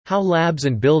How labs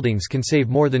and buildings can save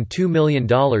more than $2 million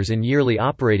in yearly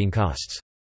operating costs.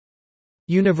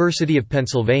 University of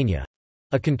Pennsylvania.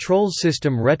 A controls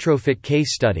system retrofit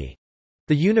case study.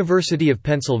 The University of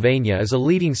Pennsylvania is a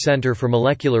leading center for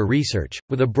molecular research,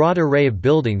 with a broad array of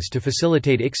buildings to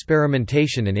facilitate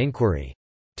experimentation and inquiry.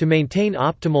 To maintain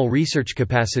optimal research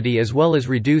capacity as well as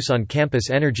reduce on-campus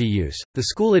energy use, the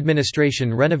school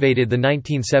administration renovated the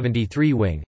 1973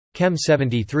 wing, Chem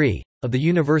 73, of the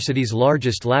university's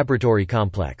largest laboratory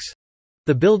complex.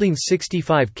 The building's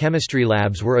 65 chemistry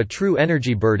labs were a true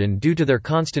energy burden due to their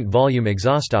constant volume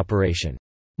exhaust operation.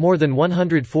 More than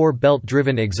 104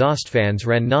 belt-driven exhaust fans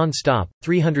ran non-stop,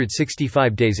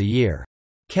 365 days a year.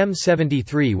 Chem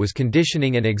 73 was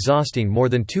conditioning and exhausting more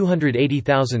than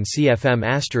 280,000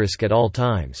 CFM** at all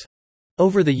times.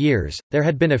 Over the years, there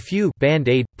had been a few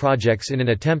Band-Aid projects in an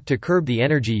attempt to curb the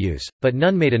energy use, but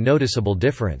none made a noticeable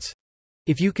difference.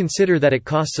 If you consider that it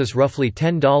costs us roughly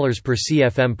 $10 per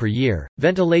CFM per year,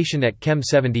 ventilation at Chem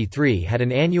 73 had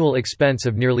an annual expense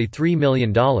of nearly $3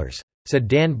 million, said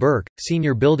Dan Burke,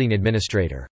 senior building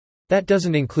administrator. That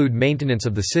doesn't include maintenance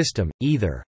of the system,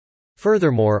 either.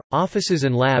 Furthermore, offices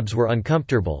and labs were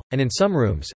uncomfortable, and in some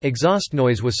rooms, exhaust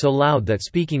noise was so loud that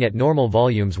speaking at normal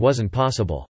volumes wasn't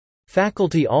possible.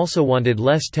 Faculty also wanted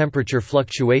less temperature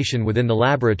fluctuation within the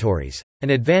laboratories,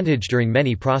 an advantage during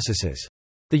many processes.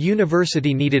 The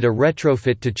university needed a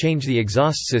retrofit to change the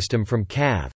exhaust system from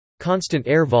CAV, constant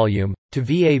air volume, to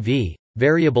VAV,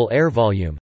 variable air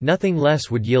volume. Nothing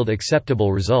less would yield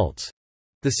acceptable results.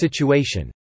 The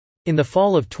situation. In the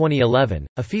fall of 2011,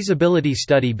 a feasibility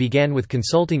study began with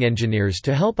consulting engineers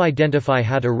to help identify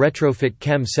how to retrofit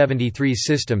Chem 73's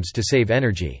systems to save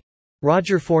energy.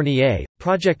 Roger Fournier,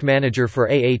 project manager for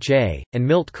AHA, and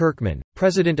Milt Kirkman,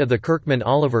 president of the Kirkman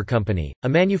Oliver Company, a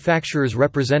manufacturer's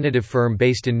representative firm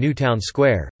based in Newtown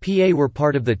Square, PA, were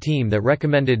part of the team that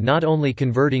recommended not only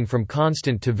converting from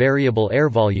constant to variable air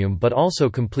volume but also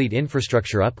complete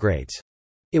infrastructure upgrades.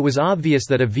 It was obvious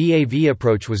that a VAV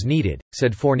approach was needed,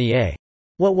 said Fournier.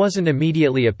 What wasn't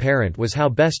immediately apparent was how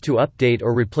best to update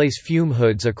or replace fume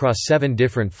hoods across 7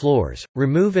 different floors,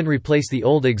 remove and replace the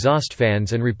old exhaust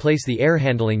fans and replace the air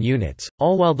handling units,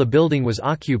 all while the building was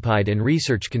occupied and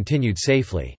research continued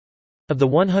safely. Of the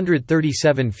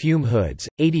 137 fume hoods,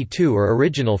 82 are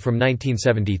original from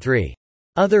 1973.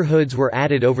 Other hoods were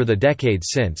added over the decades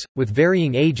since, with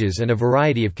varying ages and a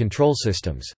variety of control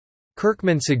systems.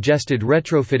 Kirkman suggested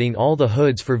retrofitting all the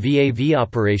hoods for VAV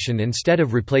operation instead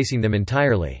of replacing them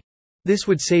entirely. This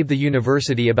would save the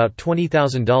university about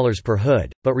 $20,000 per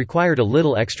hood, but required a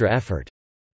little extra effort.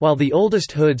 While the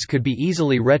oldest hoods could be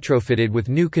easily retrofitted with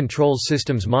new controls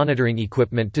systems monitoring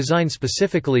equipment designed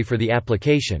specifically for the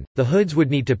application, the hoods would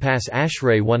need to pass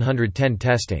ASHRAE 110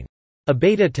 testing. A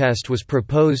beta test was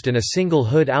proposed and a single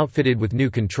hood outfitted with new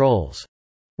controls.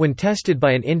 When tested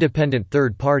by an independent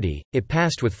third party, it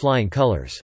passed with flying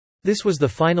colors. This was the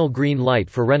final green light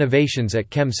for renovations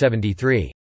at Chem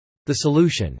 73. The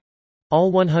solution.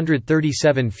 All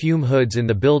 137 fume hoods in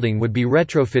the building would be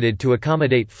retrofitted to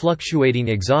accommodate fluctuating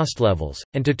exhaust levels,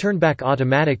 and to turn back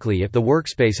automatically if the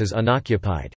workspace is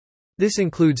unoccupied. This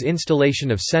includes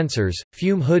installation of sensors,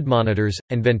 fume hood monitors,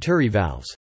 and venturi valves.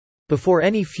 Before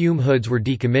any fume hoods were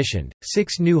decommissioned,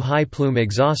 6 new high-plume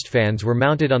exhaust fans were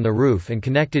mounted on the roof and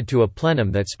connected to a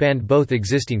plenum that spanned both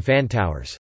existing fan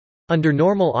towers. Under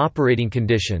normal operating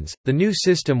conditions, the new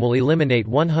system will eliminate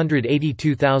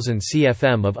 182,000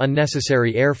 CFM of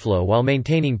unnecessary airflow while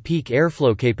maintaining peak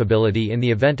airflow capability in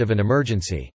the event of an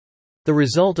emergency. The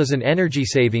result is an energy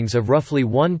savings of roughly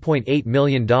 $1.8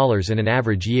 million in an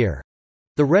average year.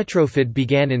 The retrofit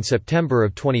began in September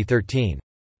of 2013.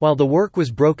 While the work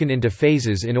was broken into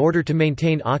phases in order to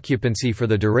maintain occupancy for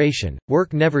the duration,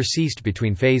 work never ceased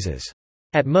between phases.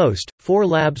 At most, 4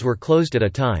 labs were closed at a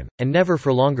time, and never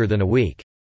for longer than a week.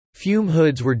 Fume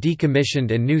hoods were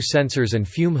decommissioned and new sensors and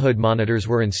fume hood monitors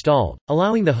were installed,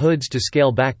 allowing the hoods to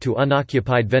scale back to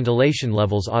unoccupied ventilation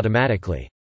levels automatically.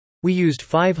 We used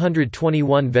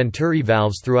 521 venturi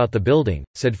valves throughout the building,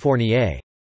 said Fournier.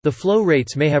 The flow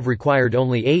rates may have required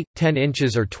only 8, 10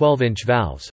 inches or 12-inch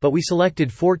valves, but we selected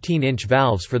 14-inch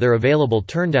valves for their available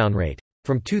turndown rate,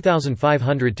 from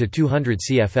 2,500 to 200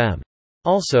 CFM.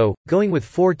 Also, going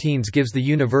with 14s gives the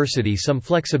university some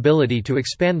flexibility to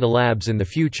expand the labs in the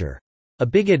future. A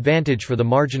big advantage for the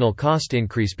marginal cost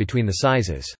increase between the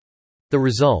sizes. The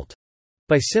result.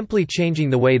 By simply changing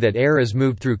the way that air is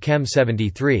moved through Chem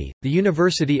 73, the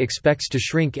university expects to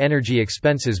shrink energy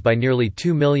expenses by nearly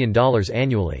 $2 million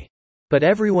annually. But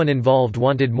everyone involved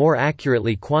wanted more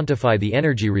accurately quantify the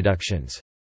energy reductions.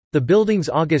 The building's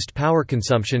August power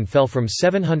consumption fell from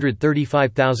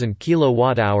 735,000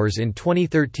 kWh in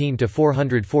 2013 to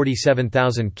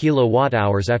 447,000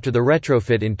 kWh after the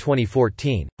retrofit in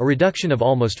 2014, a reduction of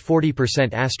almost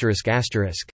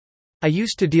 40%***. I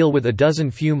used to deal with a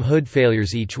dozen fume hood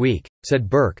failures each week, said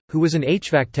Burke, who was an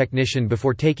HVAC technician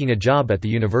before taking a job at the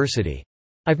university.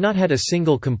 I've not had a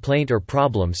single complaint or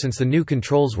problem since the new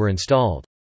controls were installed.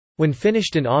 When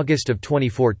finished in August of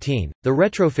 2014, the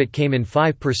retrofit came in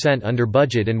 5% under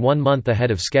budget and 1 month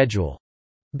ahead of schedule.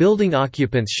 Building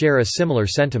occupants share a similar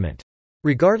sentiment.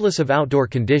 Regardless of outdoor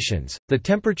conditions, the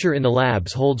temperature in the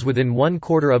labs holds within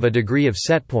 1/4 of a degree of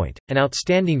setpoint, an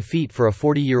outstanding feat for a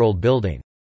 40-year-old building.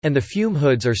 And the fume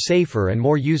hoods are safer and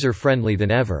more user-friendly than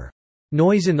ever.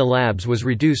 Noise in the labs was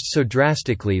reduced so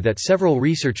drastically that several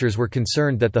researchers were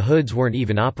concerned that the hoods weren't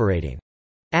even operating.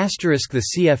 The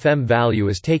CFM value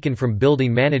is taken from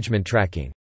building management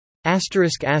tracking.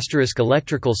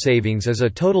 Electrical savings is a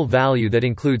total value that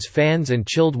includes fans and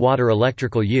chilled water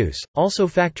electrical use, also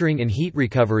factoring in heat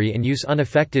recovery and use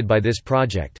unaffected by this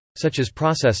project, such as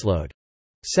process load.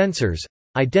 Sensors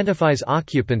identifies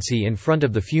occupancy in front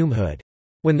of the fume hood.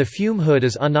 When the fume hood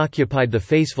is unoccupied, the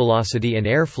face velocity and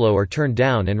airflow are turned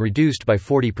down and reduced by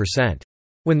 40%.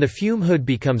 When the fume hood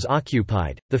becomes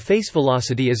occupied, the face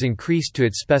velocity is increased to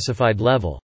its specified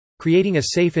level, creating a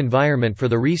safe environment for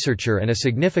the researcher and a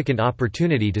significant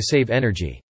opportunity to save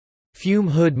energy. Fume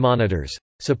hood monitors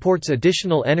supports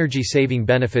additional energy-saving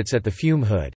benefits at the fume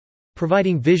hood,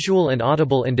 providing visual and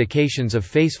audible indications of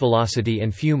face velocity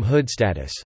and fume hood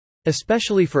status.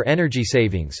 Especially for energy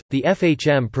savings, the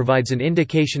FHM provides an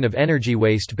indication of energy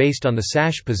waste based on the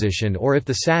sash position or if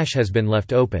the sash has been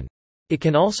left open. It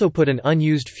can also put an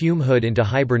unused fume hood into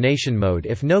hibernation mode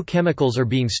if no chemicals are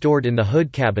being stored in the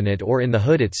hood cabinet or in the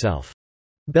hood itself.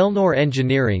 Belnor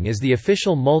Engineering is the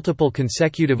official multiple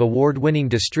consecutive award-winning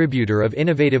distributor of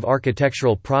innovative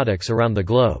architectural products around the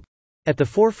globe. At the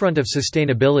forefront of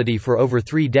sustainability for over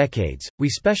 3 decades, we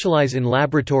specialize in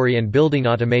laboratory and building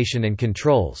automation and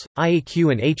controls,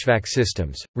 IAQ and HVAC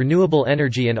systems, renewable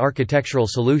energy and architectural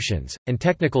solutions, and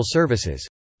technical services,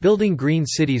 building green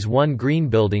cities one green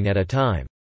building at a time.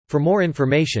 For more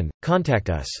information,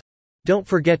 contact us. Don't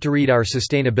forget to read our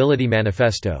Sustainability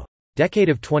Manifesto. Decade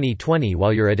of 2020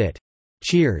 while you're at it.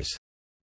 Cheers.